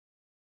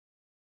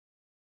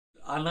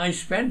and I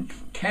spent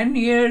 10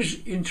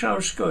 years in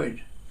Trawscoed.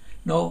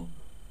 No,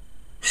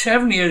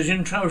 7 years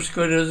in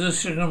Trawscoed as a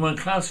signalman,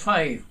 class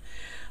 5.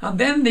 And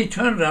then they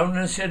turned around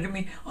and said to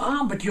me,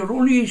 but you're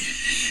only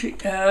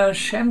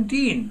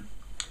 17,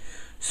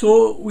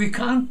 so we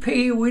can't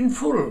pay you in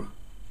full.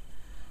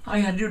 I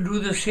had to do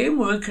the same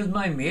work as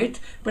my mate,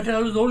 but I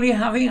was only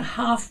having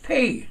half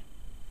pay.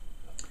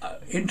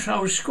 In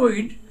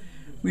Trawscoed,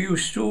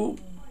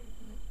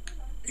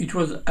 it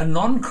was a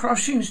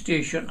non-crossing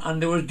station,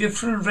 and there was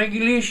different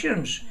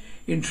regulations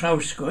in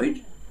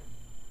Trawscoed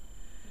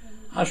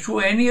as to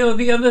any of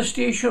the other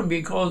station,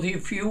 because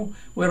if you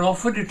were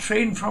offered a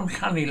train from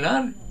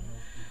Llanillar,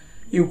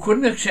 you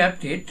couldn't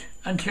accept it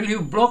until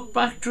you blocked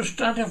back to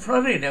Strata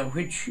Florida,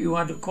 which you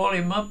had to call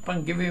him up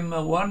and give him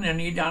a 1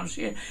 and he'd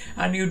answer,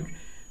 and you'd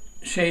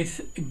say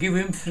give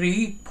him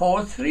 3,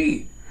 part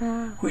 3,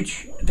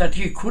 which that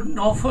he couldn't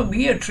offer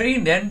me a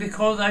train then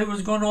because I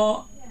was going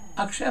to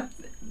accept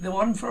the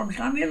one from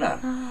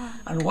Llanillar.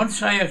 And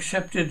once I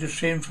accepted the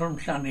train from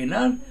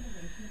Llanillar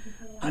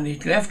and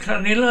it left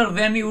Llanillar,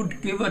 then he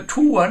would give a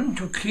 2-1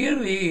 to clear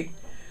the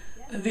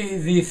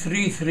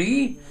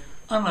 3-3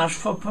 and ask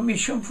for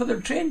permission for the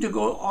train to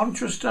go on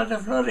to Strata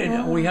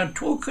Florida. We had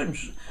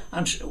tokens,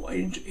 and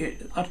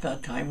at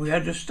that time we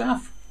had a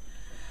staff.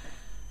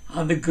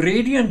 And the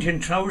gradient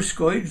in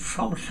Trawscoed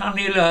from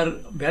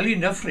Llanillar,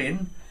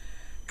 Ballynuffryn,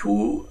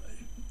 to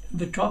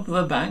the top of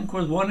the bank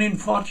was 1 in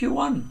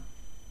 41.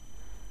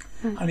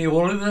 And you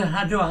always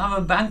had to have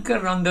a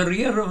banker on the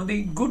rear of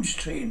the goods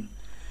train.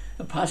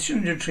 The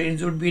passenger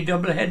trains would be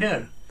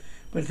double-header,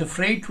 but the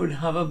freight would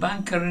have a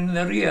banker in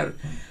the rear.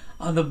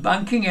 And the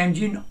banking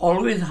engine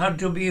always had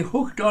to be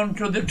hooked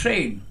onto the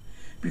train,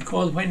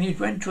 because when it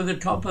went to the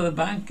top of the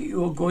bank, you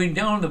were going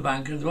down the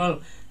bank as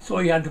well. So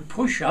you had to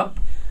push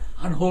up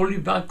and hold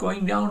it back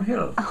going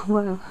downhill. Oh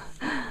wow!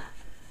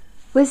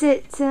 Was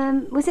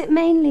it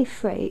mainly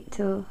freight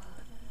or?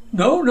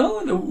 No,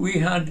 we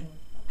had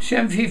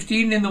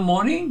 7:15 in the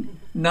morning,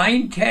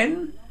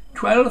 9:10,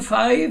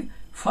 12:05,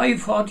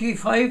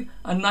 5:45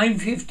 and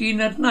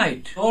 9:15 at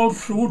night, all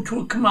through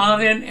to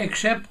Carmarthen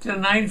except the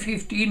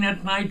 9:15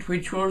 at night,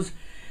 which was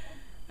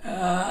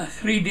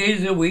 3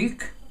 days a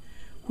week,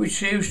 which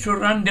they used to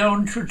run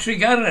down to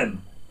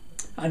Tregaron,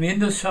 and in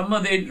the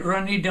summer they'd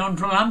run it down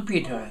to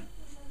Lampeter.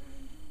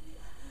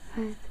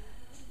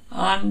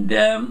 And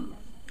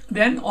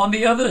then on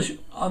the other,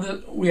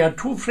 we had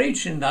 2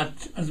 freights in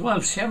that as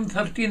well,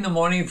 7:30 in the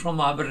morning from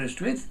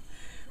Aberystwyth,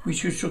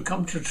 which used to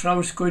come to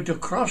Trawscoed to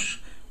cross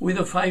with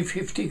a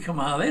 5:50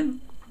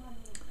 Carmarthen,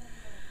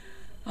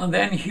 and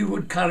then he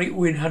would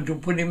we'd had to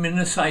put him in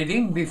a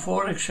siding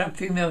before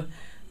accepting the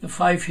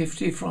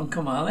 5:50 from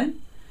Carmarthen,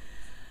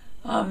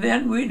 and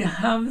then we'd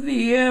have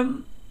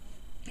the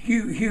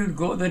he would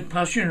go, the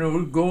passenger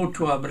would go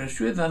to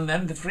Aberystwyth, and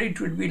then the freight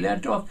would be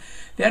let off.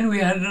 Then we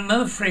had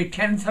another freight,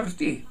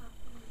 10:30,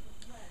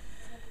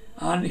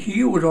 and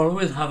he would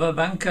always have a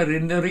banker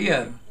in the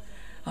rear.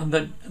 And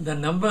the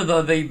number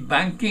of the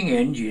banking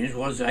engines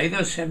was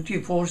either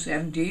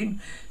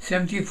 7417,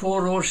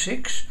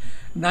 7406,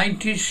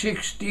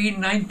 9016,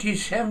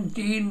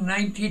 9017,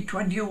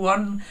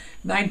 9021,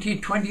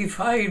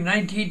 9025,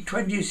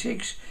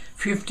 9026,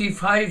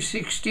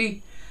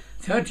 5560,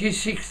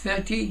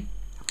 3630.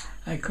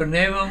 I could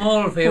name them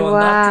all for you,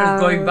 and that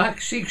was going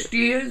back 60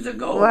 years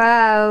ago.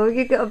 Wow,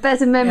 you got a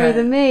better memory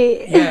than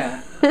me.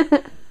 Yeah.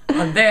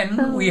 And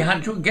then we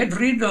had to get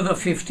rid of the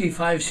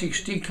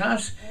 5560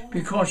 class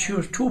because she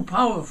was too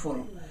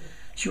powerful.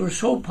 She was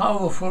so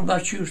powerful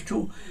that she used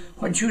to,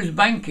 when she was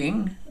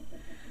banking,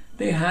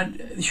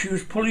 she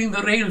was pulling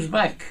the rails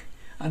back,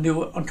 and they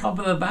were on top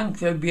of the bank.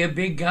 There'd be a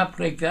big gap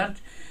like that,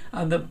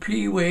 and the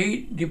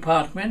P-way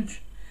department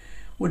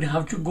would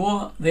have to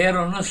go there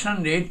on a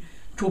Sunday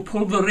to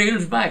pull the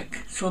rails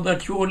back so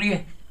that you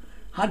only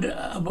had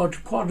about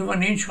 1/4 of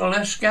an inch or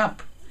less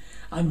gap.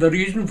 And the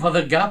reason for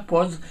the gap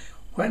was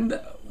when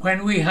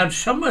we had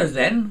summers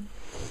then,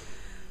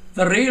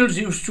 the rails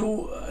used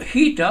to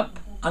heat up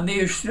and they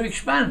used to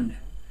expand,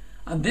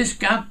 and this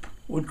gap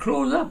would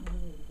close up,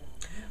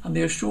 and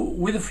they used to,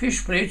 with the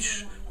fish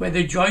plates where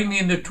they joined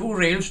in the 2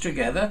 rails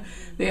together,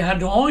 they had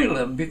to oil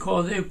them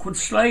because they could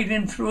slide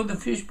in through the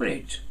fish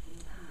plates.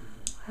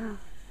 Wow.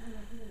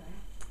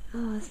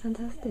 Oh, that's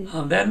fantastic.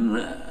 And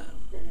then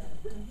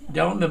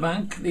down the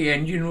bank the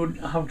engine would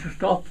have to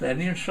stop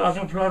then in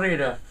Strata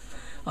Florida,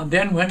 and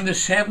then when the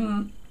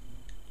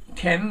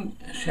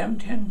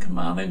 710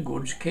 Carmarthen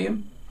goods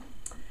came,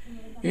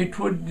 it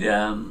would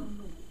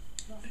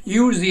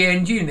use the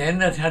engine then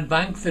that had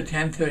banked the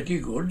 1030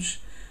 goods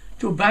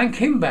to bank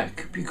him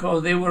back,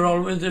 because they were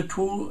always the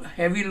 2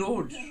 heavy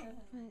loads.